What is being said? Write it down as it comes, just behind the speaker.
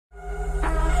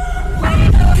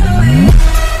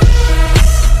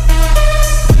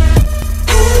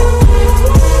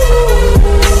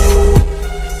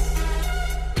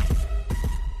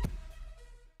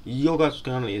guys, what's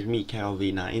going on? It's me,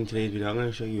 KLV. Now in today's video I'm going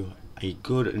to show you a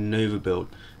good Nova build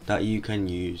that you can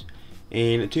use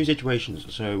in two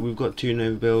situations. So we've got two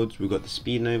Nova builds. We've got the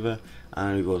speed Nova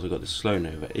and we've also got the slow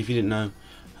Nova. If you didn't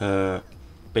know,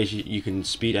 basically you can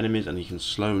speed enemies and you can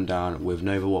slow them down with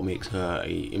Nova, what makes her,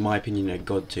 in my opinion, a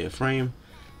god tier frame.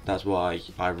 That's why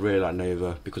I really like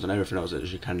Nova, because on everything else that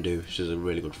she can do, she's a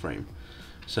really good frame.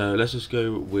 So let's just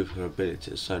go with her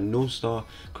abilities. So North Star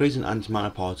creates an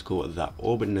antimatter particle that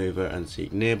orbit Nova and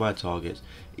seek nearby targets.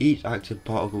 Each active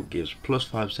particle gives plus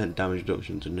 5% damage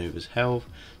reduction to Nova's health,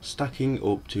 stacking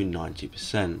up to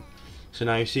 90%. So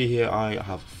now you see here I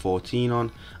have 14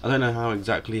 on. I don't know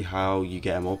how you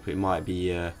get them up. It might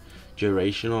be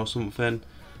duration or something,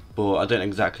 but I don't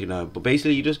exactly know. But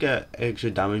basically you just get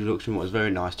extra damage reduction, what is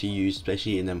very nice to use,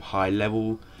 especially in them high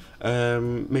level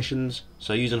missions.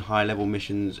 So using high level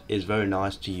missions is very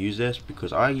nice to use this,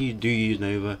 because I do use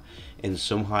Nova in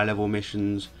some high level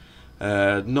missions,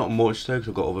 not much so because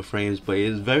I've got other frames, but it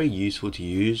is very useful to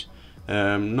use.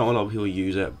 Not a lot of people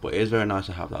use it, but it is very nice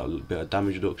to have that little bit of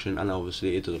damage reduction, and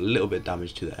obviously it does a little bit of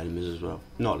damage to the enemies as well,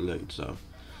 not loads though.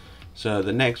 So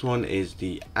the next one is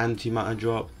the antimatter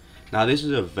drop. Now this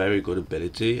is a very good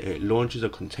ability. It launches a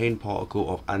contained particle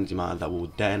of antimatter that will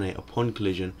detonate upon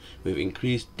collision with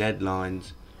increased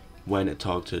deadlines when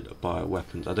targeted by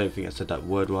weapons. I don't think I said that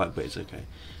word right, but it's okay.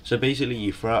 So basically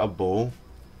you throw out a ball.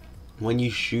 When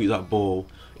you shoot that ball,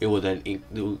 it will then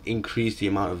increase the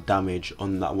amount of damage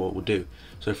on that, what it will do.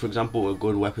 So for example, a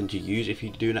good weapon to use if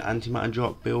you're doing an antimatter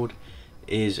drop build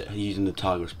is using the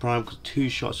Tigress Prime, because 2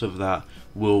 shots of that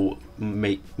will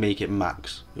make it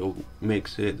max. It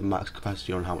makes it the max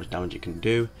capacity on how much damage it can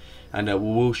do, and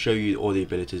we'll show you all the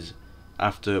abilities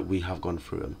after we have gone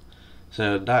through them.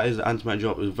 So that is the antimatter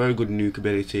drop. It's a very good nuke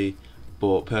ability,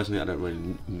 but personally I don't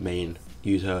really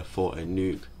use her for a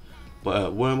nuke.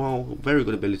 But wormhole, very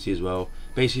good ability as well.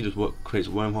 Basically just creates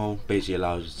a wormhole, basically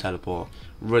allows you to teleport.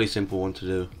 Really simple one to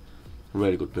do.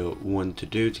 Really good build one to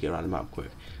do to get around the map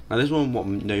quick. Now this one, what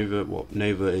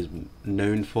Nova is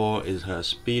known for is her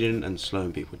speeding and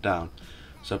slowing people down.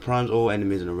 So primes all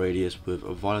enemies in a radius with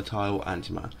a volatile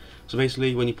antimatter. So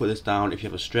basically when you put this down, if you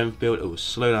have a strength build, it will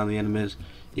slow down the enemies.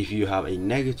 If you have a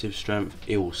negative strength,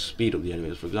 it will speed up the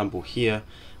enemies. For example, here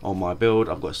on my build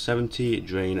I've got 70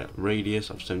 drain radius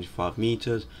of 75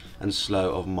 meters and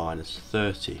slow of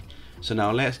 -30. So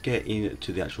now let's get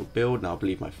into the actual build. Now I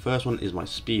believe my first one is my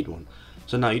speed one.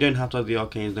 So now you don't have to have the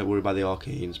arcanes, don't worry about the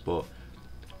arcanes, but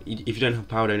if you don't have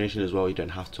power donation as well, you don't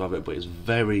have to have it, but it's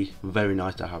very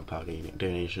nice to have power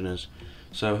donation.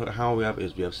 So how we have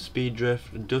is we have speed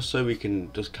drift, just so we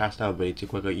can just cast our ability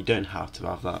quicker. You don't have to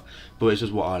have that, but it's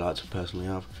just what I like to personally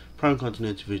have. Prime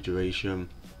continuity for duration,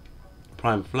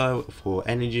 prime flow for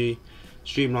energy,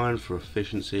 streamline for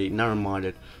efficiency, narrow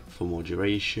minded for more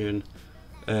duration.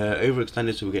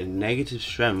 Overextended, so we get negative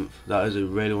strength. That is a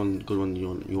really good one.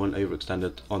 You want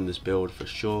overextended on this build for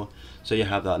sure, so you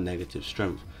have that negative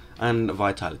strength. And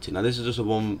vitality. Now this is just a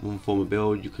one form of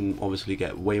build. You can obviously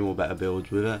get way more better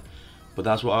builds with it, but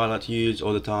that's what I like to use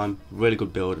all the time. Really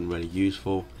good build and really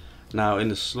useful. Now in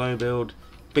the slow build,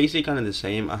 basically kind of the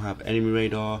same. I have enemy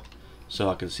radar, so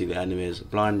I can see the enemies.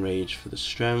 Blind rage for the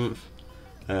strength,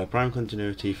 prime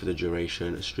continuity for the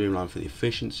duration, streamline for the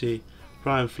efficiency,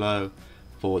 prime flow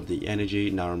for the energy,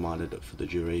 narrow-minded for the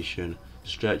duration,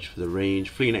 stretch for the range,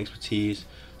 fleeing expertise,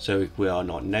 so we are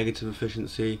not negative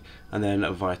efficiency, and then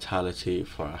a vitality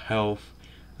for our health.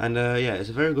 And yeah, it's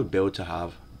a very good build to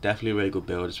have. Definitely a really good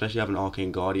build, especially having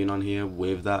Arcane Guardian on here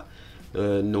with that.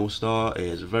 North Star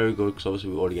is very good, because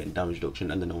obviously we're already getting damage reduction,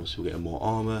 and then obviously we're getting more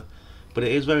armor. But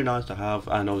it is very nice to have,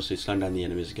 and obviously slowing down the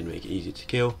enemies is going to make it easy to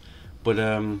kill. But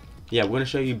yeah, we're going to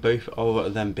show you both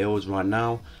of them builds right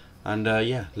now. And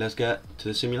yeah, let's get to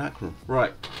the simulacrum.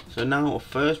 Right, so now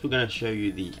first we're going to show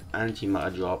you the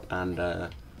antimatter drop, and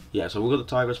yeah, so we've got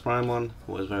the Tigress Prime one,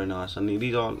 what is very nice. I mean,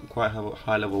 these are quite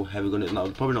high level heavy gunners. Now,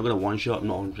 probably not going to one shot, I'm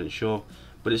not 100% sure,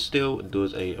 but it still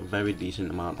does a very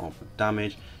decent amount of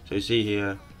damage. So you see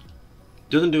here, it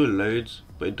doesn't do loads,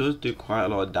 but it does do quite a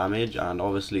lot of damage, and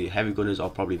obviously heavy gunners are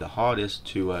probably the hardest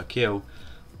to kill,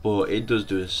 but it does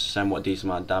do a somewhat decent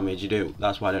amount of damage.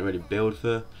 That's why I don't really build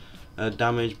for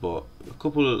damage, but a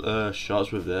couple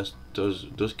shots with this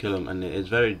does kill them, and it is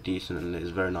very decent and it is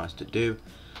very nice to do.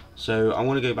 So I'm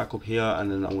going to go back up here,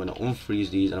 and then I'm going to unfreeze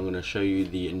these, and I'm going to show you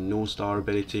the North Star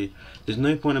ability. There's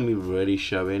no point in me really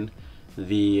showing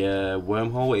the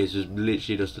wormhole. It's just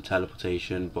literally just a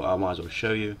teleportation, but I might as well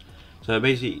show you. So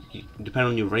basically,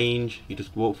 depending on your range, you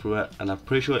just walk through it, and I'm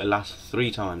pretty sure it lasts 3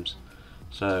 times.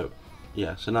 So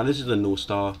yeah, so now this is the North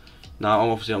Star.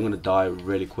 Now obviously I'm going to die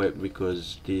really quick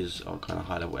because these are kind of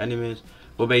high level enemies,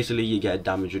 but basically you get a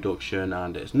damage reduction,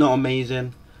 and it's not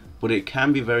amazing, but it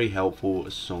can be very helpful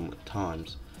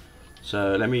sometimes.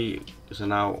 So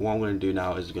now what I'm going to do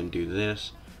now is going to do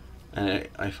this, and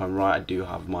if I'm right, I do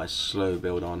have my slow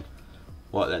build on.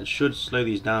 What then should slow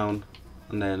these down,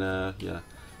 and then yeah.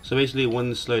 So basically, when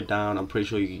they're slowed down, I'm pretty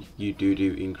sure you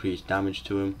do increased damage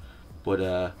to them, but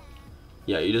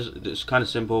yeah, it's kind of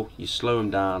simple. You slow them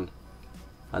down,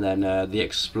 and then they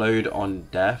explode on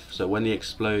death. So when they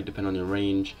explode, depending on your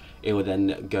range, it will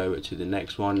then go to the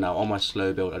next one. Now on my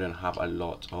slow build, I don't have a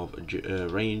lot of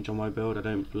range on my build, I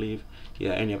don't believe.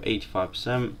 Yeah, I only have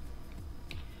 85%.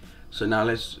 So now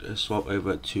let's swap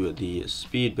over to the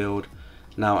speed build.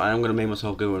 Now I'm going to make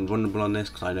myself go invulnerable on this,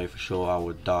 because I know for sure I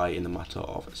would die in a matter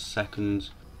of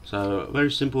seconds. So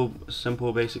very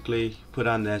simple basically. Put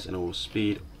down this and it will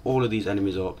speed all of these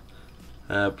enemies up.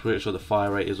 Pretty sure the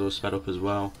fire rate is all sped up as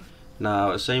well.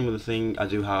 Now same with the thing I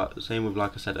do have, same with,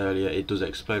 like I said earlier, it does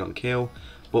explode on kill,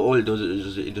 but all it does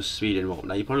is it just speed them up.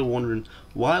 Now you're probably wondering,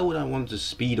 why would I want to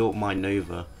speed up my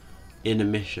Nova in a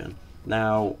mission?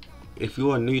 Now if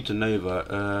you are new to Nova,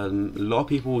 a lot of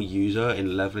people use her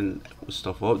in leveling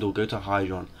stuff up. They'll go to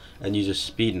Hydron and use a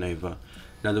speed Nova.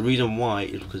 Now the reason why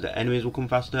is because the enemies will come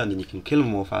faster, and then you can kill them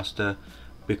more faster,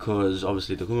 because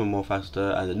obviously they're coming more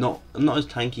faster, and they're not as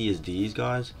tanky as these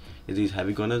guys, as these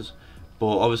heavy gunners.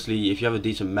 But obviously if you have a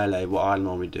decent melee, what I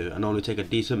normally do, I normally take a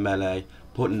decent melee,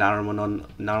 put Naramon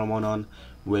on,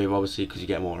 with obviously, because you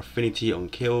get more affinity on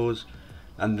kills,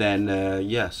 and then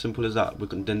yeah, simple as that. We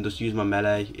can then just use my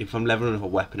melee. If I'm leveling up a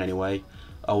weapon anyway,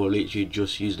 I will literally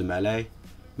just use the melee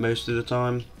most of the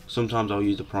time. Sometimes I'll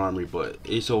use the primary, but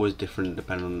it's always different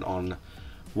depending on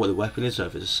what the weapon is. So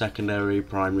if it's a secondary,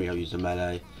 primary, I'll use the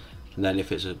melee, and then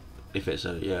if it's a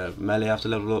yeah, melee I have to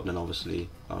level up, then obviously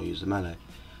I'll use the melee.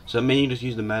 So I mainly just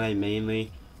use the melee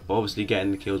mainly, but obviously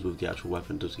getting the kills with the actual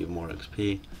weapon does give more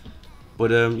XP.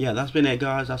 But yeah, that's been it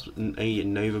guys. That's a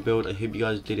Nova build. I hope you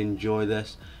guys did enjoy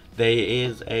this. There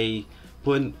is a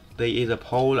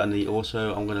poll, and I'm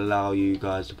going to allow you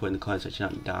guys to put in the comment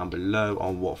section down below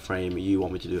on what frame you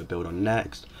want me to do a build on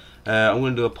next. I'm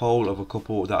going to do a poll of a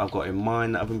couple that I've got in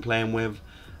mind that I've been playing with,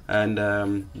 and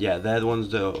yeah, they're the ones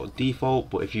that are default,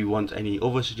 but if you want any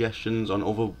other suggestions on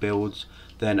other builds,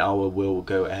 then I will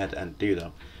go ahead and do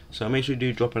them. So make sure you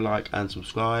do drop a like and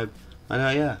subscribe,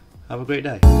 and yeah, have a great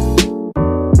day.